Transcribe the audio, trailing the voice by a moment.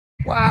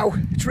Wow,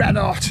 it's red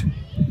hot.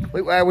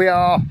 Look where we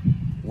are.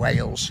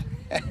 Wales.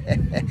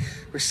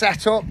 We're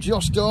set up,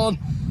 just done.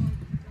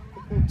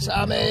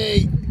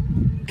 Sammy,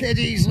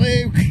 kiddies,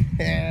 Luke,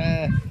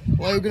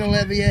 Logan,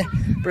 Olivia,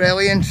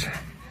 brilliant.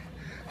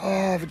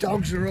 Oh, the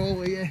dogs are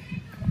all here.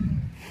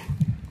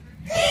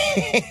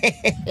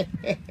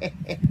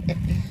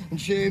 And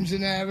James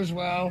in there as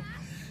well.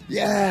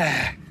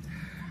 Yeah,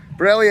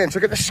 brilliant.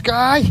 Look at the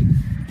sky.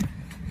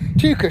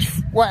 Took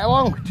us quite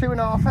long,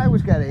 2.5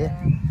 hours get here.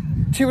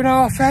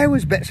 2.5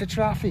 hours, bits of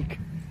traffic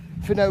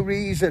for no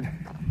reason.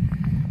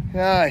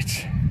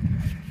 Right.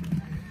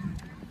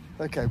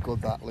 Look how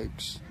good that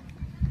looks.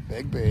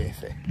 Big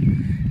beefy.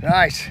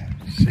 Right,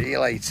 see you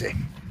later.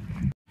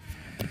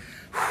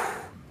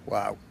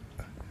 Wow.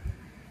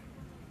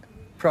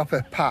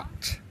 Proper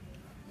packed.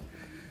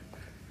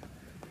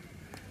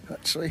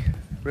 Actually,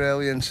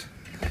 brilliant.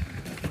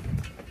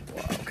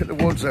 Wow, look at the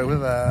woods over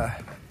there.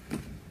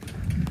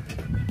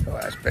 Oh,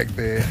 that's big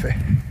beefy.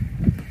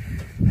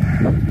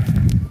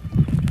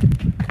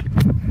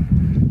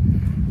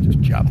 Just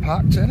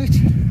jam-packed, isn't it?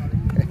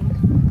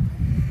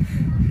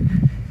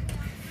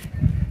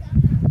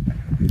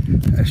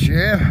 That's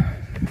you.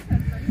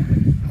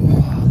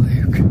 Oh,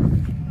 look.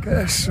 Get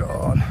the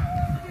sun.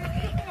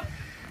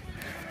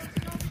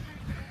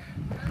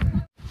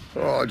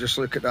 Oh, just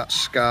look at that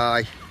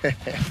sky.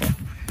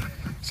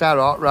 It's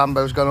alright,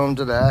 Rambo's gone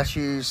under there.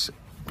 She's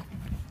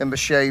in the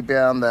shade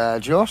behind there.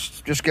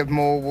 Just give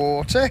more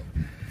water.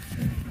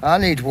 I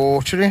need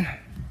watering.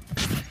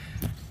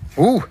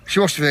 Oh, she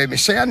must have heard me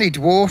say I need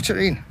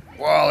watering.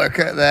 Wow, look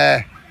at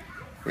there.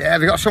 Yeah,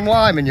 have you got some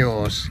lime in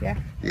yours? Yeah.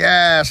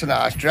 Yeah, that's a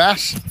nice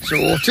dress.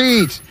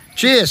 Sorted.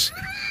 Cheers.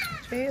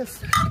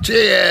 Cheers.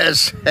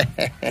 Cheers.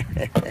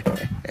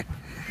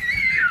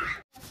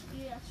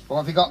 What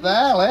have you got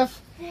there, Liv?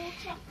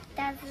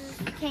 That's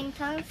a Ting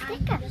Tong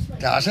sticker.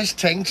 That's his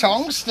Ting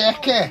Tong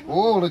sticker.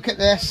 Oh, look at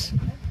this.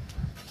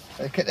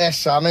 Look at this,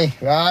 Sammy.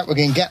 Right, we're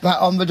going to get that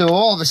on the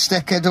door, the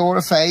sticker door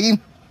of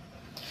fame.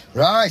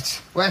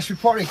 Right, where should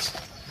we put it?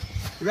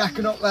 You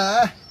reckon up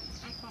there?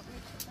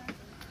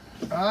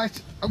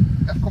 Right. Oh,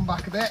 I've come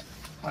back a bit.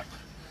 Right.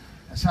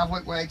 Let's have a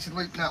look where to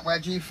look at. Where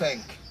do you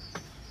think?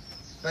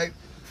 About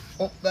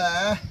up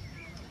there.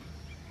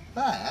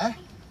 There?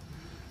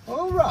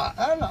 All right,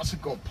 and that's a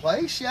good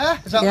place, yeah?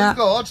 Does that look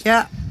good?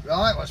 Yeah.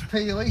 Right, let's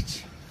peel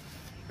it.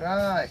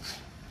 Right.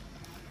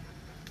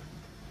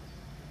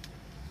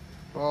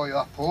 Oh, you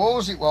have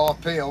pause it while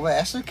I peel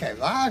this. Okay,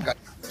 there.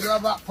 You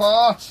have that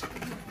part.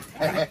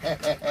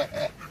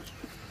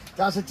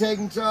 That's a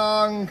Ting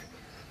Tong.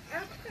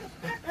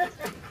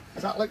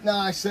 Does that look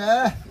nice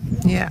there?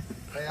 Yeah.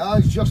 They are,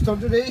 he's just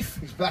underneath.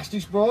 His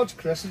bestest buds,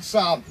 Chris and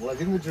Sam,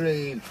 living the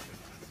dream.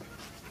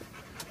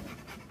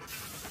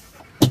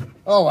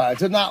 Oh, wow,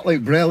 doesn't that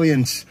look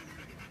brilliant?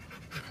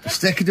 The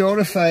sticker door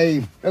of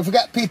fame. Don't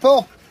forget,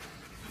 people,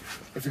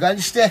 if you've got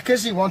any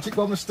stickers, you want it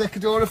on the sticker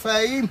door of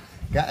fame,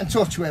 get in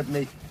touch with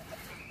me.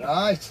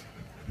 Right,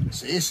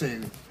 see you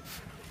soon.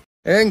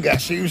 And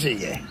guess who's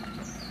here?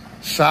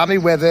 Sammy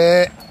with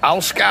it,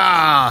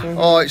 Alscar.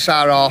 Oh, it's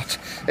our hot.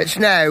 It's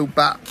now,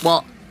 but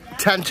what,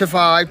 10 to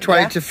 5,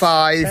 20 to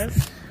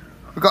 5.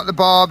 We've got the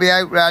Barbie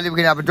out ready. We're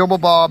going to have a double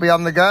Barbie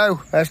on the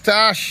go. There's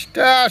Tash.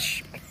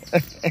 Tash.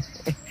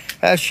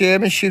 There's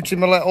Sherman shooting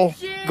my little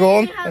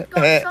gun. I've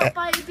got shot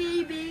by a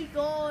BB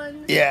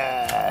gun.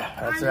 Yeah,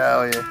 I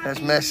tell you.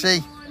 There's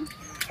Missy.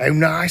 How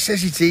nice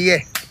is it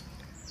here?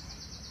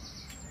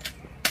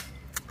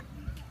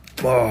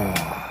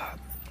 Oh,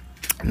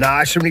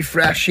 nice and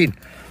refreshing.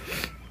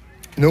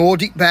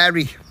 Nordic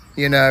berry,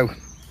 you know.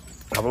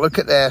 Have a look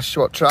at this.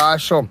 What? Try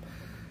some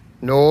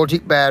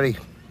Nordic berry.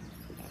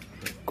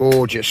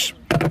 Gorgeous.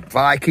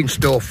 Viking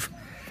stuff.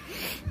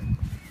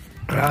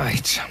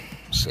 Right.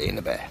 See you in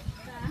a bit.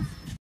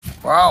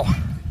 Wow.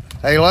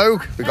 Hey,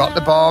 Luke. We got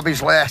the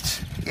Barbies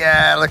lit.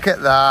 Yeah, look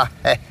at that.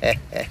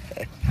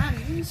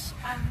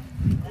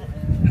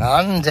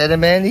 And in a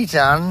minute,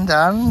 and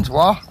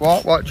what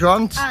do you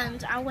want?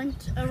 And I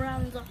went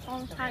around the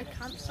whole entire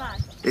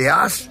campsite. He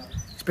has.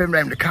 It's been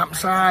round the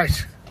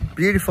campsite.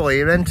 Beautiful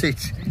here, isn't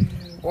it?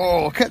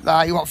 Oh, look at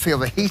that. You won't feel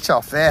the heat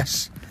off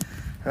this.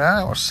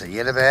 Right, we'll see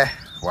you in a bit.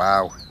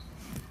 Wow.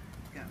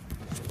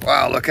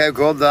 Wow, look how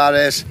good that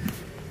is.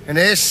 And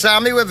here's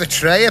Sammy with a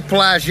tray of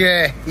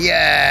pleasure.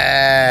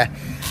 Yeah.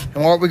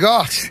 And what have we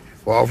got?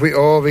 What have we?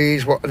 Oh,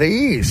 these. What are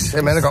these?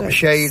 I mean, I've got my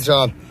shades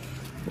on.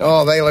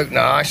 Oh, they look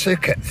nice.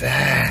 Look at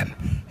them.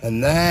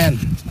 And them.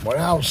 What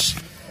else?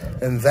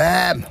 And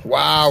them.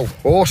 Wow.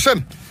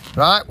 Awesome.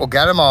 Right, we'll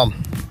get them on.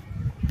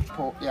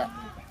 Oh, yeah.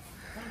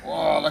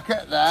 Oh, look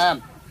at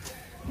them.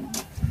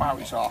 Wow,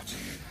 it's hot.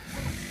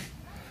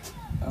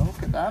 Oh,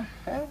 look at them.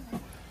 Yeah.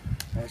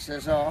 This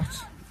is hot.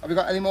 Have we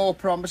got any more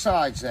prawn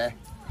besides there?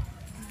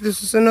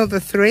 There's another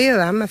 3 of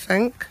them, I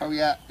think. Oh,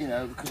 yeah, you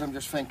know, because I'm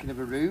just thinking of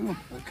a room.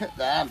 Look at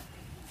them.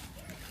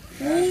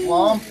 There's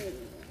one.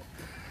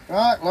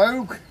 Right,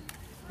 Luke,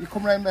 you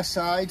come round this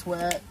side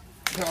where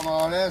come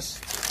on is.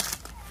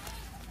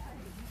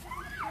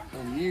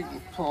 And you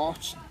can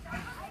put.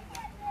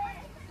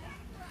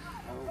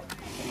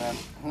 Oh,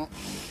 then.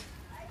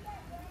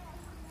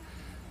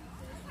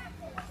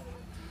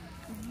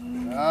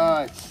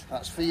 Right,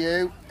 that's for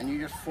you, and you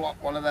just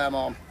flop one of them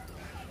on.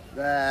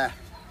 There.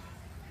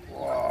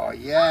 Whoa,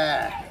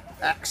 yeah.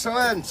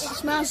 Excellent. It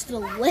smells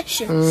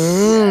delicious.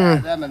 Yeah,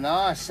 them are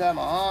nice, them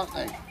aren't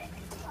they?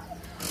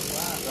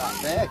 Wow, that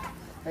big.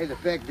 Hey, they're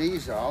big,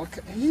 these are. Look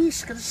at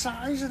these, look at the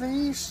size of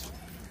these.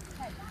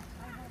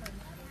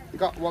 You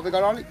got what they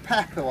got on it?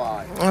 Pepper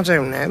like? I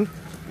don't know.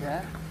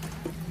 Yeah.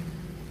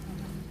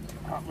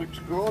 That looks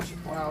good.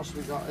 What else have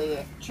we got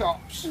here?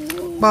 Chops.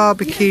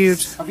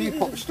 Barbecued. Have you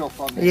put the stuff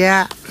on this?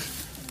 Yeah.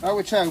 Oh,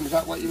 which home? Is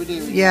that what you were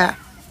doing? Yeah.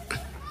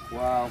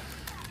 Wow.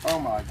 Oh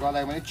my God,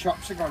 how many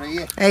chops have got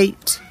here?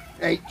 8.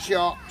 8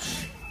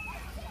 chops.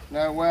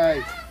 No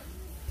way.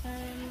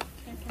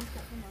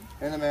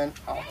 In a minute,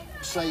 I'll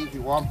save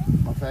you one,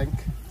 I think.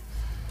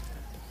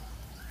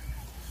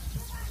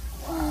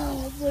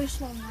 Oh, they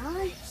smell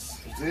nice.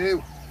 You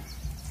do.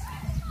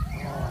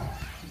 Oh.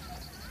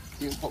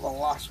 You can put the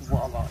last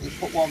one on. You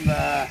put one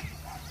there.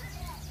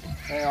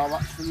 There you are,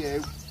 that's for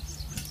you.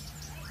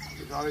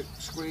 You got it,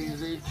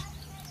 squeeze it.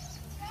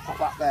 Put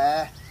that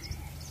there.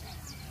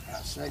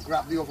 That's it,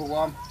 grab the other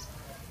one.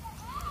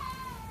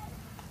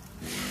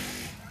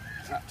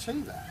 Is that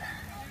 2 there?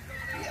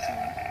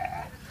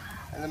 Yeah.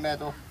 In the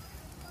middle.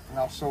 And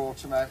I'll sort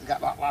them out and get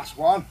that last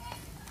one.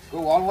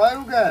 Go on,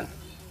 Logan.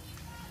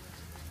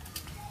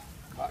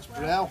 That's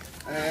brilliant.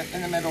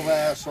 In the middle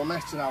there,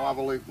 Summit, and I'll have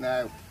a look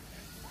now.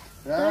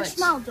 Right. They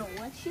smell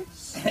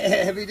delicious.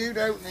 We do,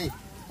 don't we?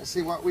 Let's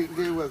see what we can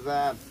do with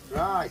them.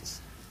 Right.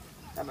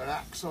 Them are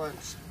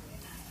excellent.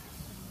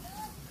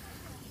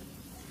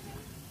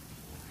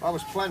 Well,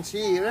 there's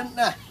plenty here, isn't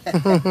there?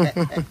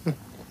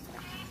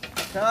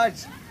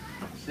 Right.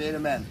 See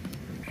them in.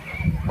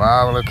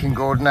 Wow, we're looking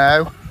good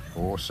now.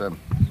 Awesome.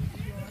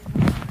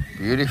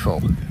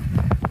 Beautiful.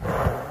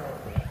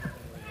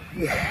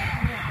 Yeah.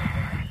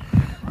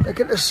 Look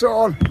at the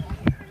sun.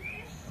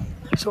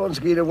 The sun's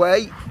getting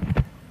away.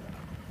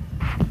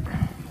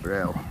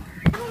 Brill.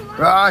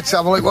 Right,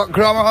 have a look what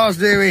Grandma's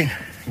doing.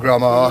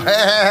 Grandma.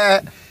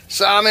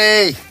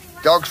 Sammy.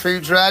 Dog's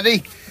food's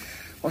ready.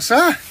 What's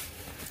that?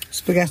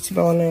 Spaghetti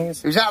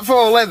bolognese. Is that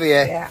for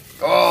Olivia? Yeah.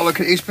 Oh, look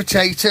at these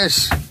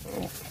potatoes.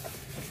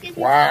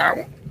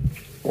 Wow.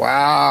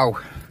 Wow.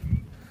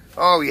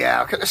 Oh,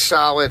 yeah, look at the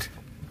salad.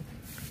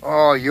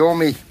 Oh,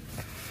 yummy.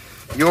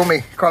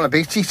 Yummy. Can't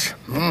beat it.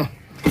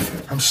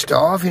 I'm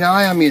starving,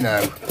 I am, you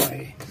know.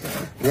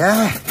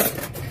 Yeah.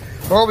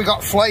 Oh, we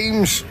got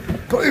flames.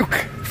 Look,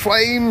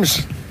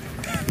 flames.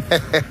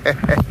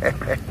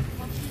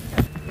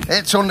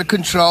 It's under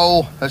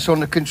control. It's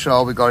under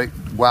control. We got it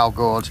well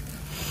good.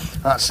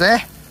 That's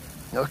it.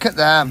 Look at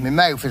them. My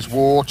mouth is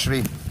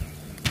watering.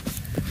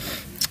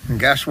 And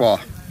guess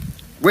what?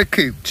 We're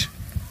cooked.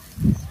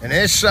 And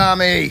here's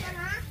Sammy.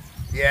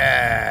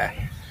 Yeah.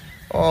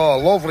 Oh,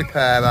 lovely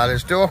pair that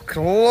is, duck.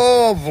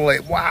 Lovely.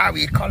 Wow,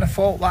 you can't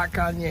fault that,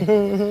 can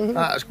you?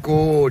 That's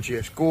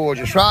gorgeous,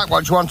 gorgeous. Right,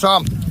 what do you want,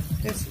 Tom?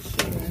 This is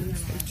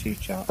Sherman's. 2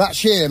 chops. That's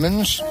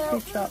Sherman's. 2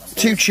 chops.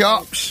 2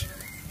 chops.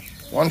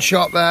 1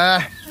 chop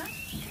there.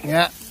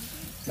 Yeah.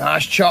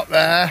 Nice chop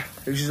there.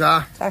 Who's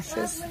that?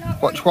 Tasha's.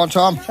 What do you want,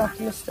 Tom? Chop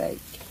and a steak.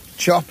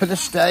 Chop of the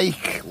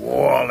steak.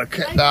 Whoa, look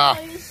at that.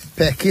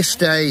 Pick your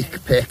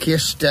steak. Pick your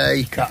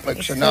steak. That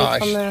looks so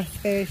nice. On there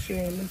for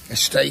Sherman. A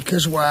steak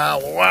as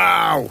well.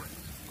 Wow.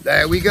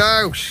 There we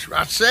go.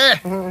 That's it.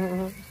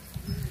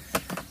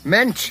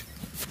 Mint.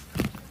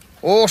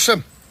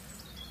 Awesome.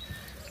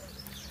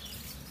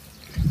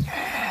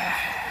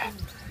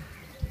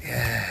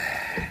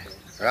 Yeah.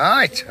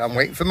 Right. I'm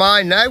waiting for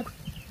mine now.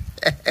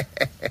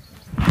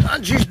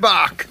 And she's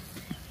back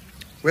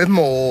with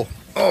more.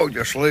 Oh,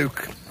 just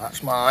look.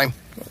 That's mine.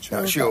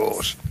 That's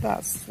yours.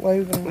 That's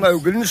Logan's.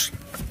 Logan's.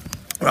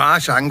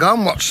 Right, hang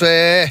on. What's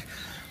I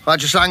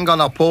just hang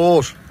on, I'll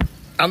pause.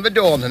 And the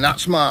done, and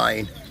that's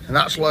mine. And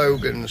that's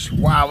Logan's.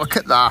 Wow, look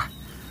at that.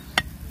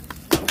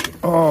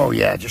 Oh,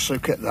 yeah, just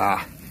look at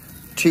that.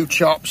 2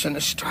 chops and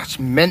that's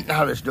mint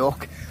now, this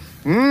duck.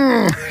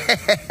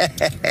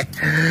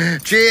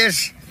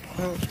 Cheers.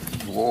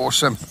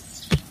 Awesome.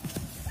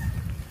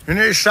 And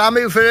here's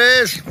Sammy for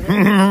his.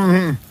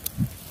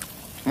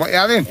 What you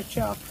having? A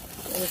chop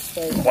and a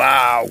steak.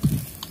 Wow.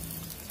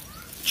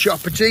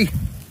 Choppity.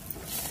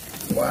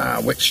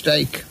 Wow, which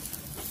steak?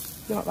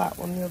 Not that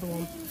one, the other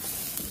one.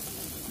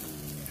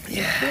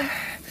 Yeah.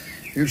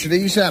 Who's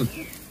these then?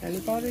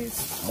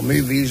 Anybody's? I'll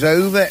move these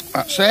over.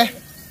 That's it.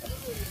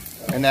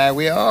 And there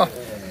we are.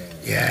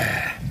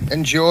 Yeah.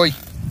 Enjoy.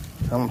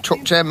 I'm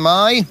tucked in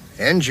mine.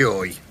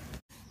 Enjoy.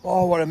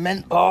 Oh, what a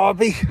mint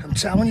Barbie. I'm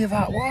telling you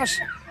that was.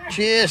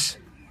 Cheers.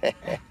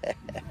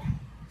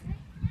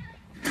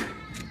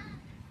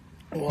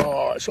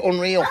 Oh, it's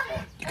unreal.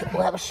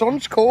 Well, the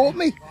sun's caught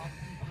me.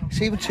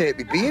 It's even turned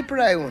my beard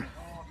brown.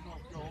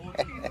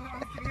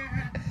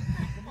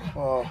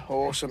 Oh,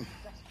 awesome.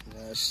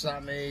 There's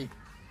Sammy.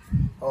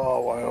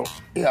 Oh, wow.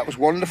 Yeah, that was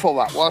wonderful,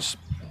 that was.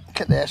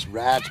 Look at this,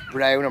 red,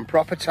 brown and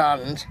proper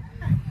tanned.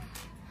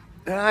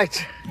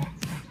 Right.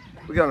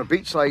 We're going to the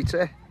beach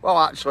later. Well,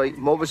 actually,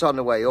 Mother's on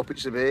the way up.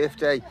 It's her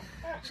birthday.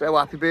 So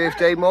happy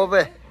birthday,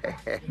 Mother.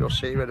 You'll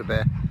see you in a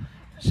bit.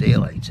 See you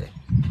later.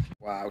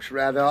 Wow, it's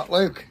red hot,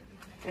 Luke.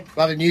 We've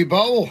had a new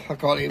bowl. I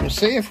can't even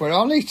see if we're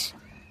on it.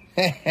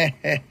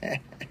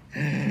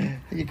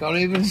 You can't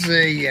even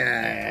see.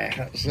 Yeah,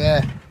 that's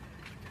it.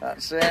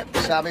 That's it.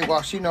 Sammy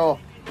washing up.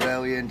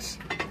 Brilliant.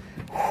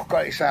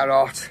 Got it so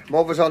hot.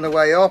 Mother's on the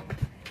way up.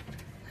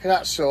 Look at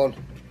that sun.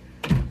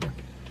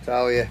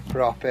 Tell you,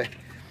 proper.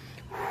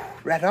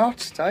 Red hot.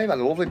 Tell you, I've had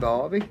a lovely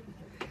barbie.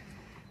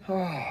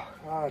 Oh,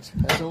 God.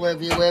 There's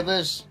Olivia with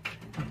us.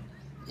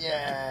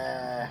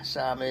 Yeah,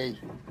 Sammy.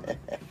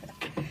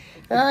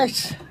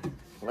 Right.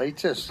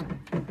 Latest.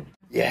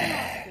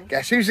 Yeah.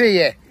 Guess who's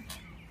here?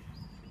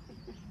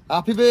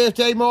 Happy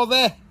birthday,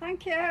 Mother.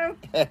 Thank you.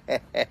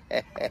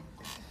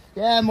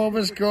 Yeah,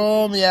 Mother's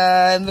come.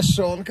 Yeah, in the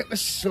sun. Look at the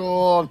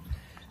sun.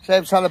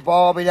 Same's had a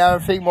barbie now. I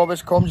think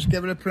Mother's come. Just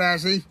give her a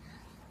present.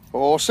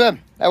 Awesome.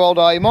 How old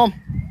are you, Mum?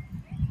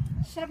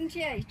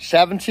 78.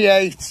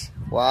 78.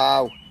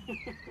 Wow.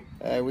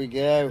 There we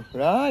go.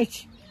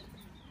 Right.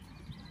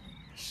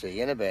 See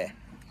you in a bit.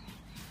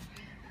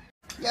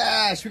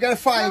 Yes, we got a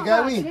fire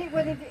going.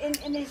 With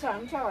it in his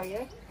hands, are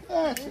you?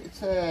 Yeah,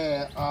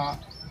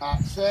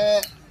 that's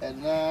it.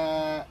 And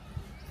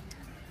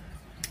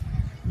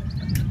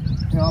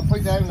I'll put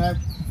it down now.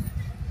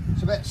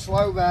 It's a bit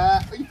slow there.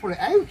 Oh, you put it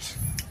out.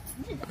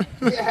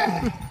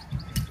 Yeah.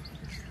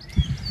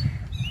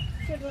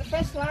 Should have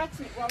best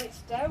lighting it while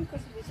it's down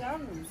because of his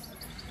hands.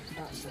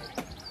 That's it.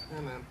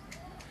 Come on.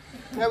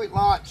 No, it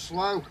lights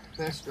slow.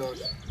 This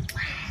does.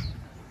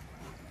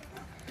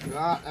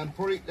 Right, and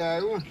put it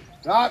down.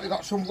 Right, we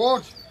got some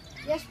wood.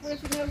 Yes, but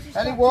if he knows he's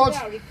Any got wood? it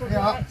out, he could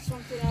Yeah. light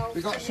something else.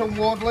 We got some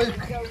wood,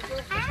 Luke.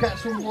 Let's get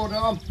some wood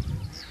on.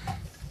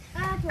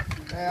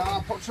 Yeah,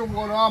 I'll put some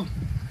wood on.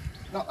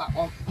 Not that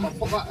one. I'll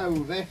put that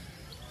over.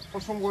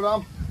 Put some wood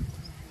on.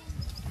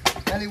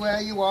 Anywhere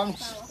you want.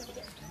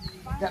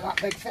 Get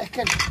that big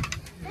thicken.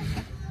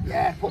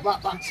 Yeah, put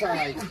that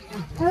side.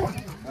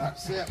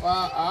 That's it,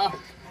 like that.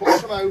 Put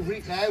some over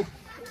it now.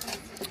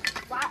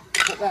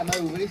 Put them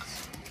over it.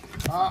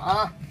 Like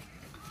that.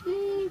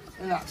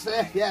 And that's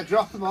it. Yeah,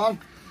 drop them on.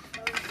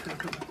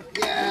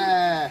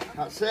 Yeah,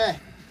 that's it.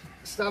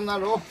 Stand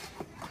that up.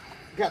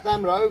 Get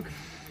them rogue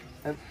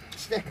and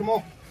stick them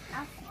up.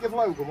 Give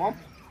Logan one.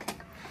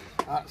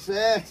 That's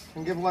it.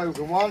 And give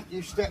Logan one.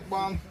 You stick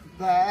one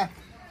there.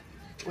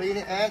 Lean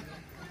it in.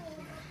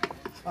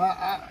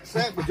 That's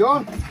it. We're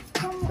done.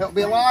 It'll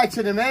be light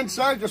in a minute,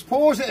 so just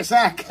pause it a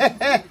sec. And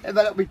then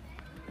it'll be.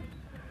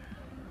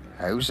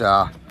 How's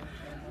that?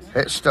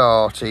 It's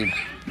starting.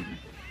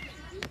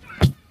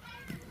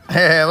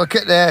 Hey, look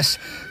at this.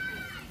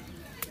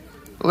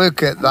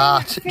 Look at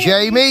that.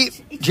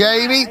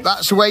 Jamie,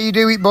 that's the way you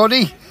do it,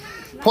 buddy.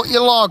 Put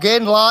your log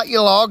in, light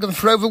your log, and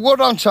throw the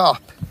wood on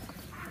top.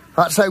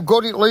 That's how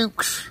good it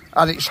looks.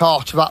 And it's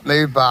hot, that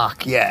move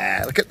back.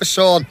 Yeah, look at the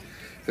sun.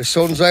 The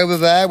sun's over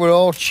there, we're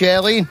all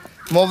chilling.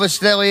 Mother's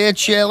still here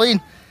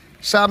chilling.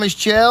 Sam is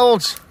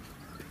chilled.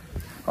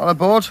 On a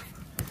bud.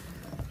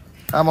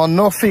 I'm on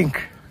nothing.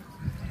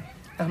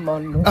 I'm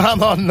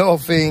on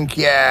nothing.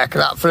 Yeah,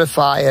 that for a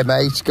fire,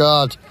 mate.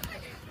 God.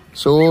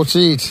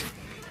 Sorted.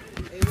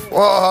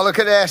 Whoa, look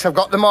at this. I've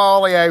got the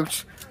Marley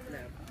out.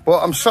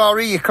 But I'm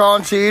sorry you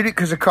can't hear it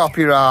because of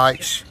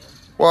copyrights.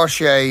 What a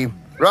shame.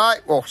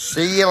 Right, we'll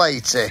see you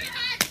later.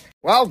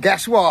 Well,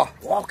 guess what?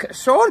 Look at the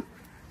sun.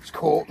 It's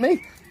caught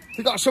me.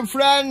 We got some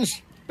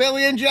friends.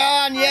 Billy and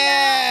John,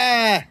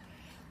 yeah.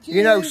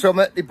 You know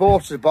something? They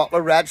bought us a bottle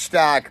of Red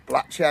Stag,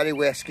 black cherry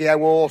whiskey.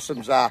 How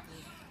awesome's that?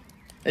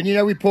 And you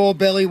know we poured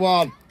Billy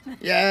one.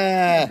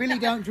 Yeah. Billy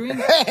don't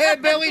drink.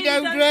 Billy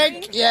don't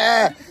drink.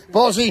 Yeah.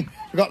 Buzzing.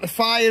 We've got the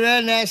fire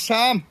in there,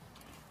 Sam.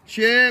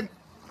 Jim.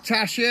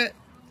 Tasha.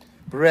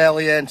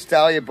 Brilliant.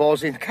 Tell you,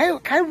 buzzing. How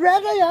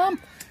red I am.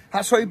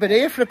 That's why we've been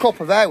here for a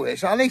couple of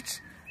hours, hasn't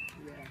it?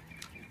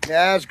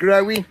 Yeah, it's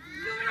growing.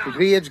 The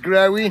beard's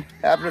growing.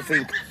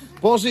 Everything.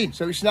 Buzzing.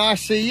 So it's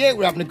nice to see you.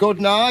 We're having a good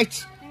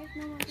night.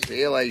 See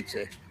you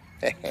later.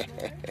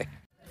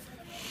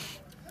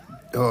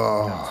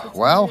 Oh,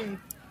 well.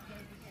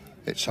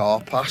 It's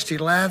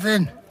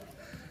 11:30.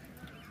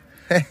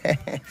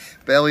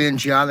 Billy and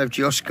Jan have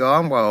just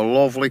gone. What a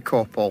lovely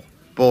couple.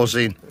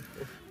 Buzzing.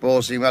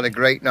 Buzzing. We had a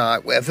great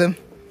night with them.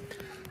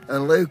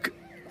 And Luke,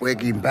 we're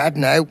in bed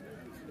now.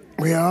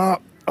 We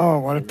are. Oh,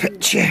 what a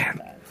picture.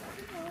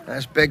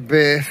 That's Big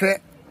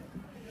Bertha.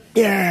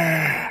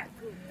 Yeah.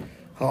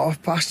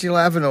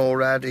 11:30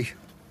 already.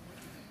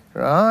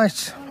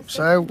 Right.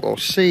 So we'll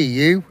see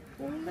you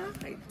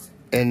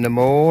in the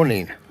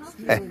morning.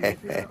 We're going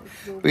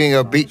to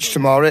go beach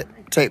tomorrow,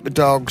 take the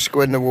dogs,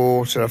 go in the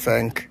water, I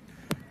think.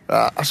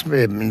 Right, that's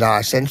going to be a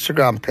nice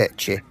Instagram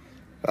picture.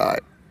 Right,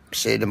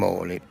 see you in the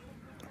morning.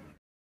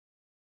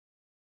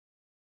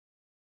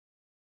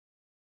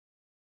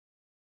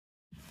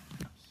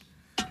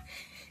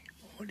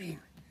 Morning.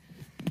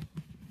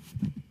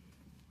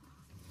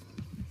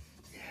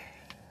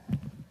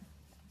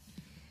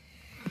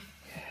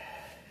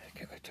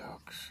 Look at the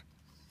dogs.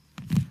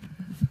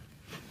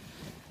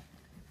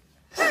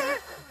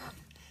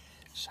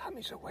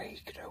 Sammy's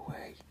awake, no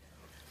way.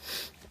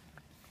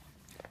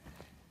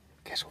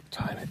 Guess what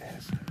time it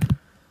is?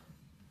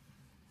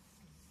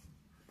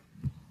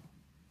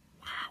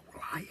 Wow, we're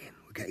lighting,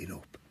 we're getting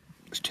up.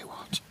 It's too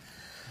hot.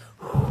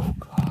 Oh,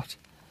 God.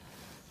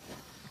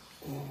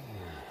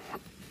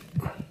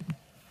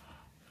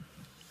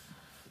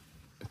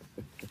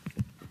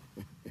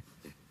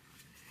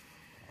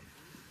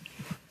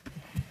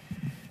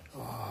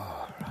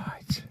 All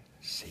right,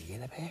 see you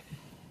in a bit.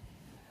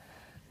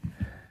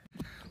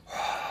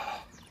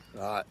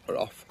 Right, we're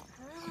off.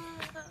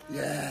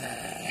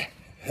 Yeah,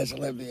 there's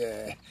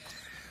Olivia.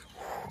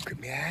 Look at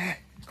me hair.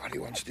 God, he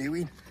wants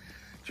doing.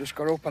 Just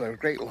got up on a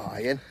great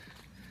lion.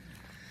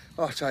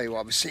 Oh, I'll tell you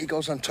what, the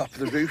seagulls on top of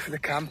the roof of the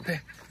camper.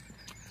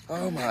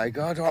 Oh my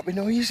God, won't be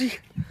noisy.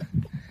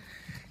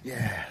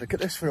 Yeah, look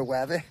at this for a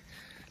weather.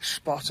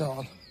 Spot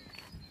on.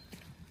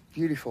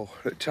 Beautiful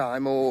at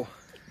time or.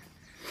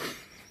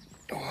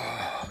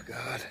 Oh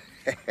God.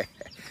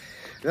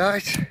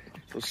 Right,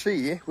 we'll see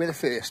you. We're the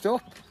first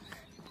up.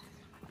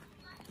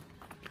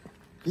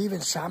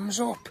 Even Sam's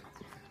up.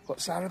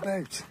 What's that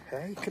about?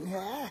 Hey, come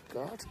here,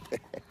 God.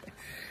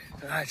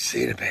 Right,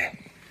 see you in a bit.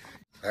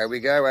 There we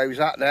go, how's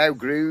that now?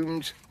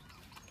 Groomed.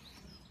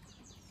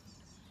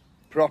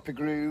 Proper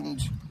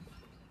groomed.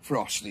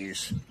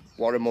 Frosties.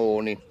 What a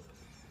morning.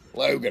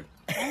 Logan.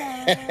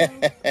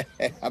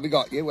 Have we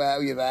got you?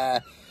 Well, you're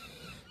there.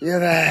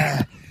 You're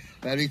there.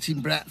 They're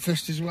eating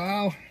breakfast as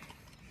well.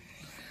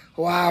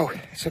 Wow,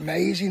 it's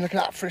amazing. Look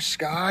at that for a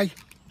sky.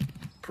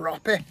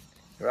 Proper.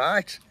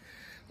 Right.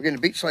 We're going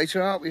to the beach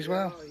later, aren't we, as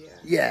well? Oh,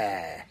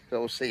 yeah. So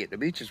we'll see you at the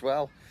beach as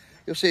well.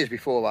 You'll see us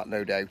before that,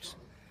 no doubt.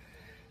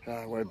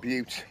 What a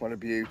beaut, what a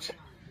beaut.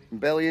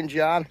 And Billy and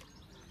Jan,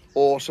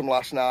 awesome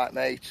last night,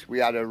 mate. We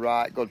had a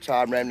right good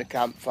time round the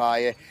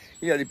campfire.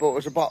 You know, they bought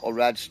us a bottle of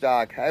Red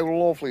Stag. How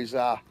lovely is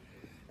that?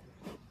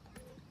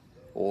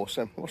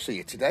 Awesome. We'll see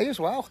you today as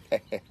well.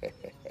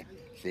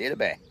 See you in a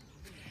bit.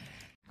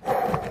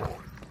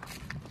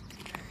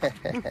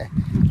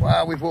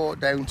 Well, we've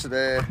walked down to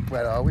the,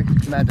 where are we?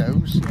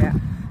 Meadows. Yeah.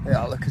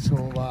 Yeah, look at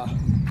all that.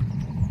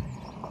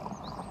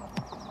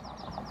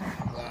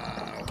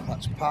 Wow,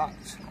 that's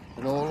packed.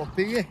 And all up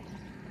here.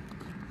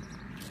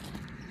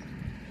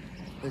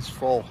 It's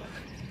full.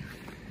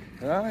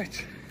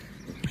 Right.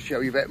 Show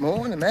you a bit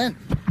more in a minute.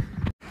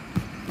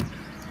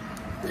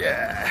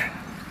 Yeah.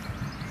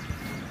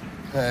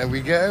 There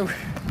we go.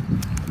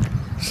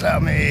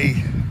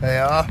 Sammy. They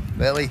are.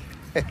 Billy.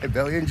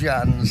 Billy and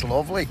Jan's.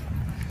 Lovely.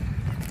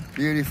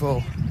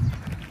 Beautiful.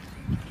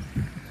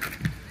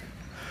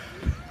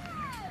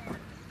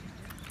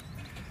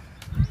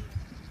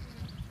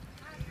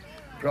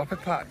 Proper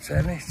packed,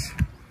 isn't it?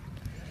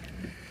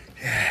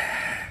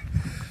 Yeah.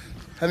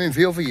 I mean,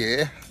 the other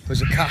year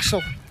was a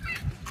castle.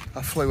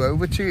 I flew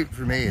over to it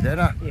from here, didn't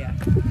I? Yeah.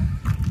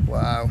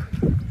 Wow.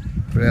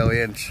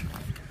 Brilliant.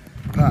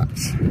 Packed.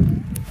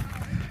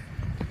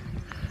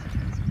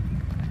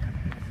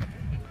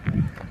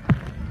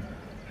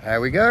 There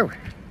we go.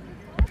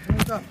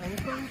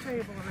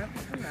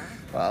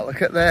 Wow,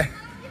 look at the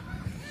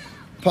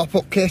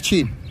pop-up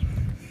kitchen.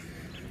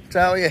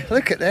 Tell you,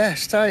 look at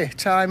this, tell you,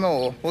 Time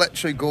Moore,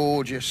 literally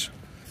gorgeous.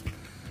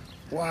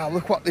 Wow,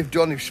 look what they've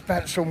done, they've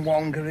spent some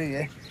wonga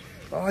here.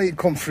 Oh, you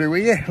come through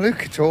here,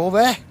 look at all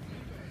there.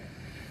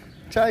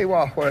 Tell you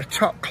what a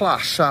top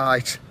class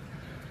site.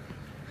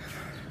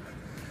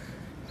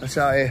 I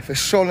tell you, the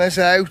sun is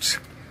out.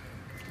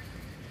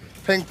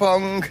 Ping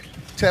pong,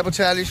 table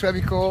tennis, whatever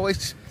you call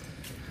it.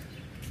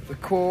 The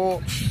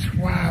courts,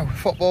 wow,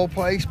 football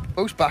place,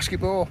 most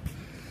basketball.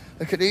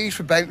 Look at these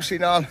for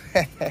bouncing on.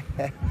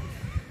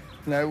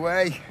 No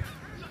way.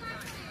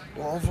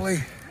 Lovely.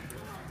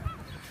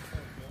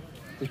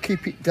 They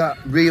keep it that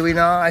really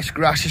nice,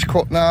 grass is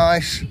cut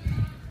nice.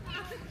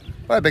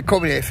 Well, I've been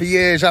coming here for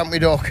years, haven't we,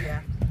 Duck?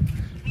 Yeah.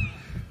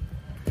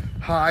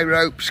 High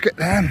ropes, get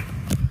them.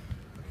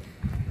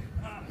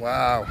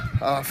 Wow.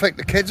 Oh, I think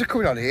the kids are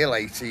coming on here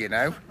later, you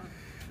know.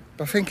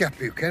 But I think I'm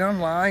booking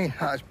online.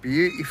 That's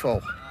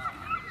beautiful.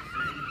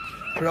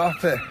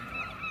 Proper.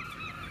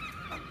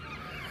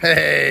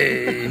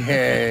 Hey,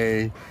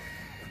 hey.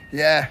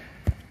 Yeah.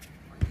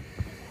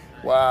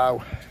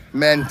 Wow.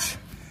 Mint.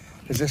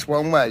 Is this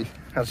one way?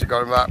 Has it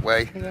gone that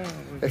way? Yeah.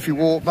 If you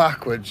walk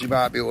backwards, you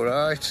might be all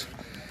right.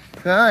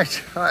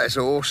 Right. That is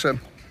awesome.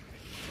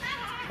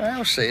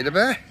 I'll see you in a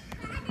bit.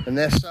 And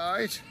this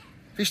side.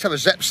 We used to have a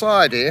zip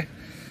slide here,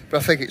 but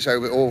I think it's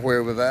over all the way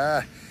over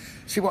there.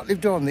 See what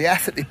they've done, the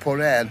effort they put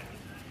in.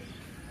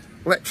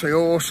 Literally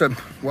awesome.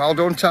 Well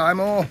done, Time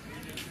Moore.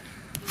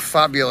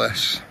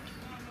 Fabulous.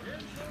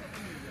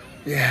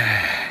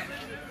 Yeah.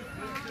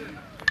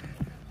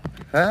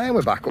 And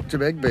we're back up to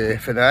Big Bear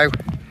for now.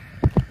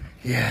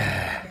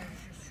 Yeah.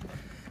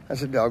 Has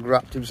the dog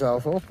wrapped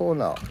himself up or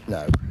not?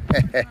 No.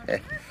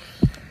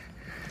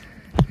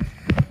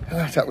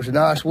 That was a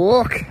nice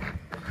walk.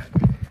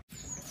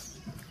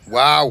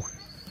 Wow.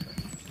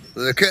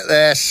 Look at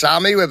there,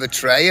 Sammy with a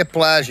tray of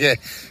pleasure.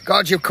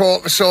 God, you've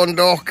caught the sun,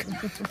 Duck.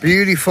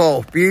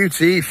 Beautiful,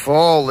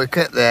 beautiful. Look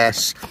at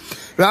this.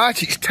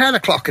 Right, it's 10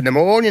 o'clock in the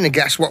morning, and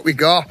guess what we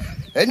got?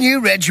 A new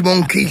Reg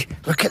Monkey.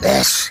 Look at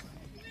this.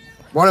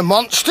 What a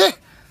monster.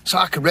 It's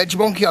like a Reg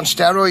Monkey on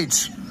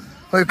steroids.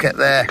 Look at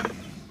there.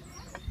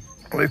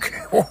 Look,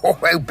 oh,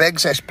 how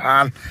big's this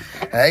pan?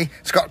 Hey,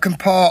 it's got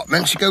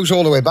compartments. It goes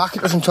all the way back.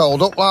 It doesn't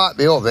hold up like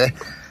the other.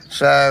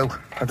 So,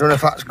 I don't know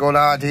if that's a good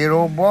idea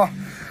or what.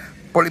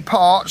 But it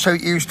parts, so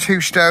it used 2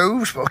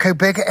 stoves. But look how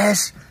big it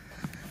is.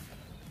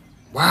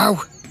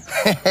 Wow.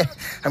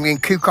 I'm going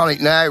to cook on it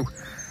now.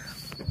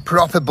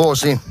 Proper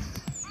buzzing.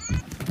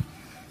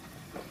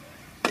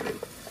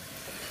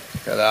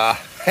 Look at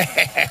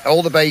that.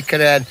 All the bacon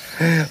in.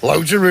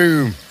 Loads of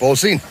room.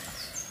 Buzzing.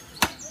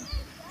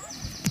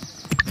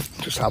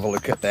 Just have a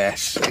look at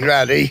this. Are you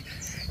ready?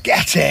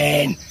 Get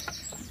in.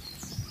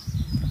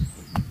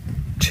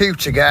 2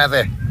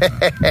 together.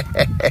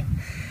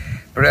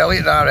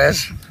 Brilliant, that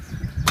is.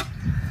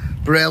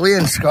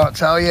 Brilliant, can't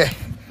tell you.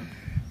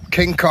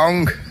 King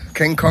Kong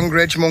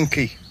Ridge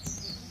Monkey.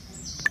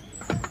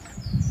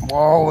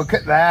 Whoa, look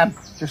at them.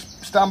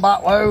 Just stand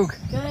back, Logue.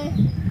 Okay.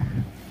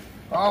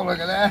 Oh, look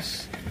at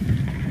this.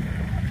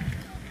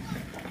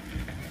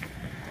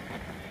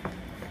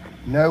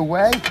 No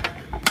way.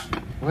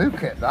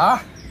 Look at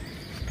that.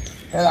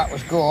 Yeah, that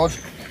was good.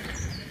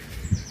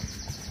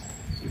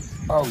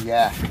 Oh,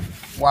 yeah.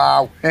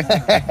 Wow.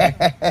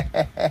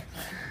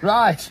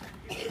 Right.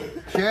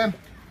 Jim,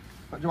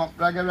 what do you want?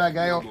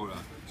 Reggae up?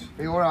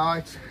 Are you all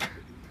right?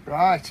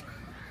 Right.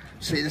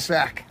 See you in a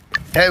sec.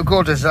 How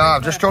good is that?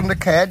 I've just done the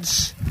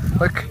kids.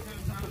 Look.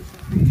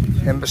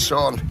 And the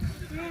son.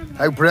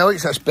 How brilliant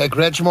is this big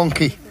Reg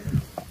Monkey?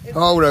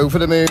 Oh, we're over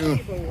the moon.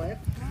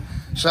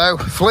 So,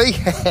 Flea,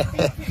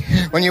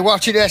 when you're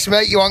watching this,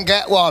 mate, you won't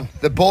get one.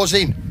 They're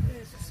buzzing.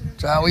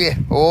 Tell you.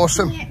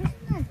 Awesome.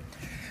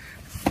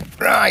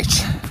 Right.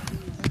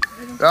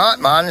 Right,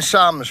 mine and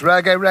Sam's.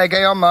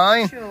 Reggae on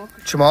mine. Sure.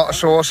 Tomato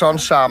sauce on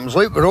Sam's.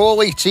 Look, we're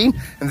all eating,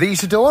 and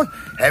these are done.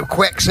 How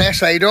quick's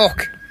this, eh,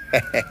 Duck?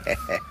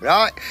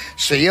 Right,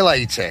 see you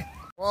later.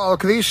 Oh,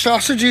 look at these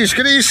sausages.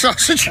 Look at these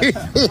sausages.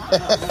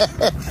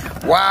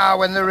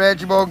 Wow, and the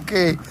Reg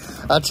Monkey.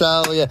 I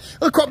tell you.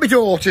 Look what my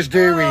daughter's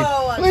doing.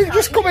 Oh,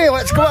 Just come here,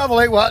 let's go have a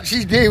look what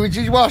she's doing.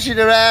 She's washing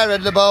her hair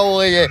in the bowl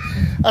here.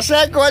 I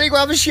said, go on, go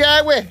have a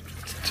shower.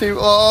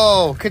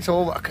 Oh, look at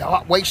all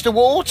that waste of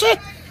water.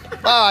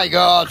 My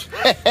God.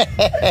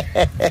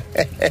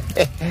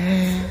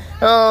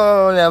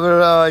 Oh, never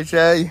right,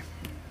 eh?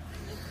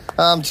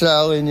 I'm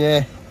telling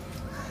you.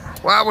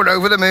 Well, we're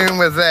over the moon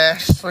with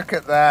this. Look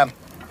at them.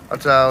 I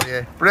tell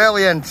you.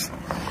 Brilliant.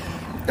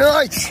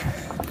 Right.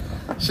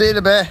 See you in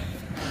a bit.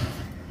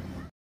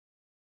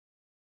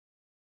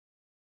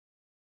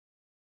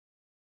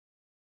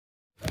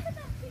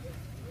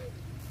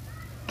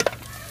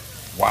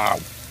 Wow.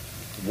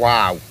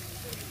 Wow.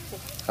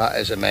 That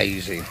is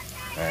amazing.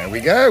 There we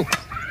go.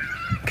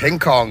 King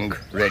Kong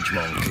Ridge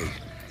Monkey.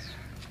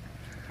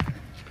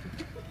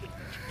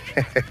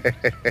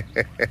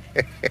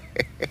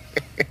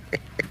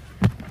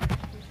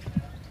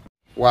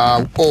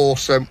 Wow,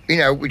 awesome. You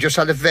know, we just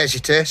had a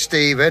visitor,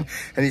 Stephen,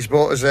 and he's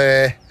brought us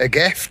a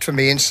gift for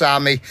me and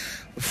Sammy.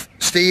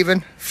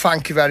 Stephen,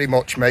 thank you very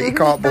much, mate. You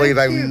can't believe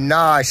how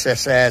nice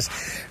this is.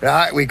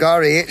 Right, we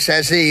got it. It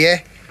says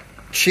here,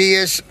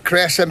 cheers,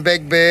 Chris and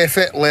Big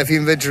Burford,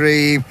 living the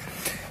dream.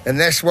 And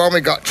this one,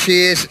 we got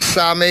cheers,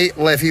 Sammy,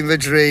 living the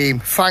dream.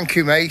 Thank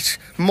you, mate.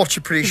 Much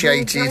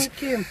appreciated.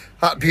 Thank you.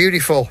 That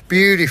beautiful,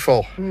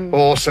 beautiful.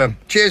 Awesome.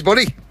 Cheers,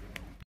 buddy.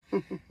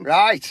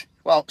 Right.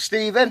 Well,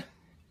 Stephen,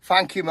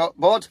 thank you,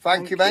 bud.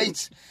 Thank you,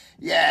 mate.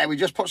 Yeah, we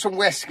just put some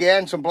whiskey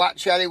in, some black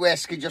cherry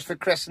whiskey just for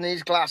Chris and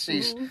these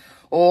glasses.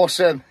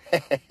 Awesome.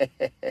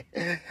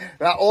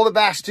 Right, all the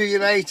best to you,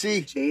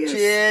 matey. Cheers.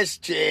 Cheers.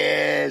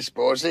 Cheers.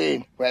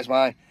 Buzzing. Where's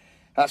mine?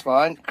 That's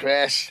mine.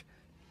 Chris.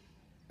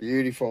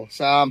 Beautiful.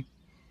 Sam.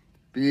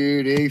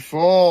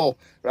 Beautiful.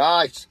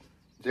 Right.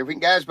 See if we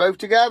can get us both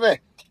together.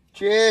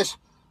 Cheers.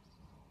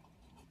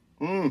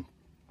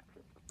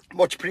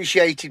 Much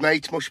appreciated,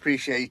 mate. Much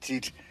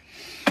appreciated.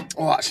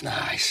 Oh, that's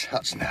nice.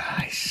 That's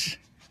nice.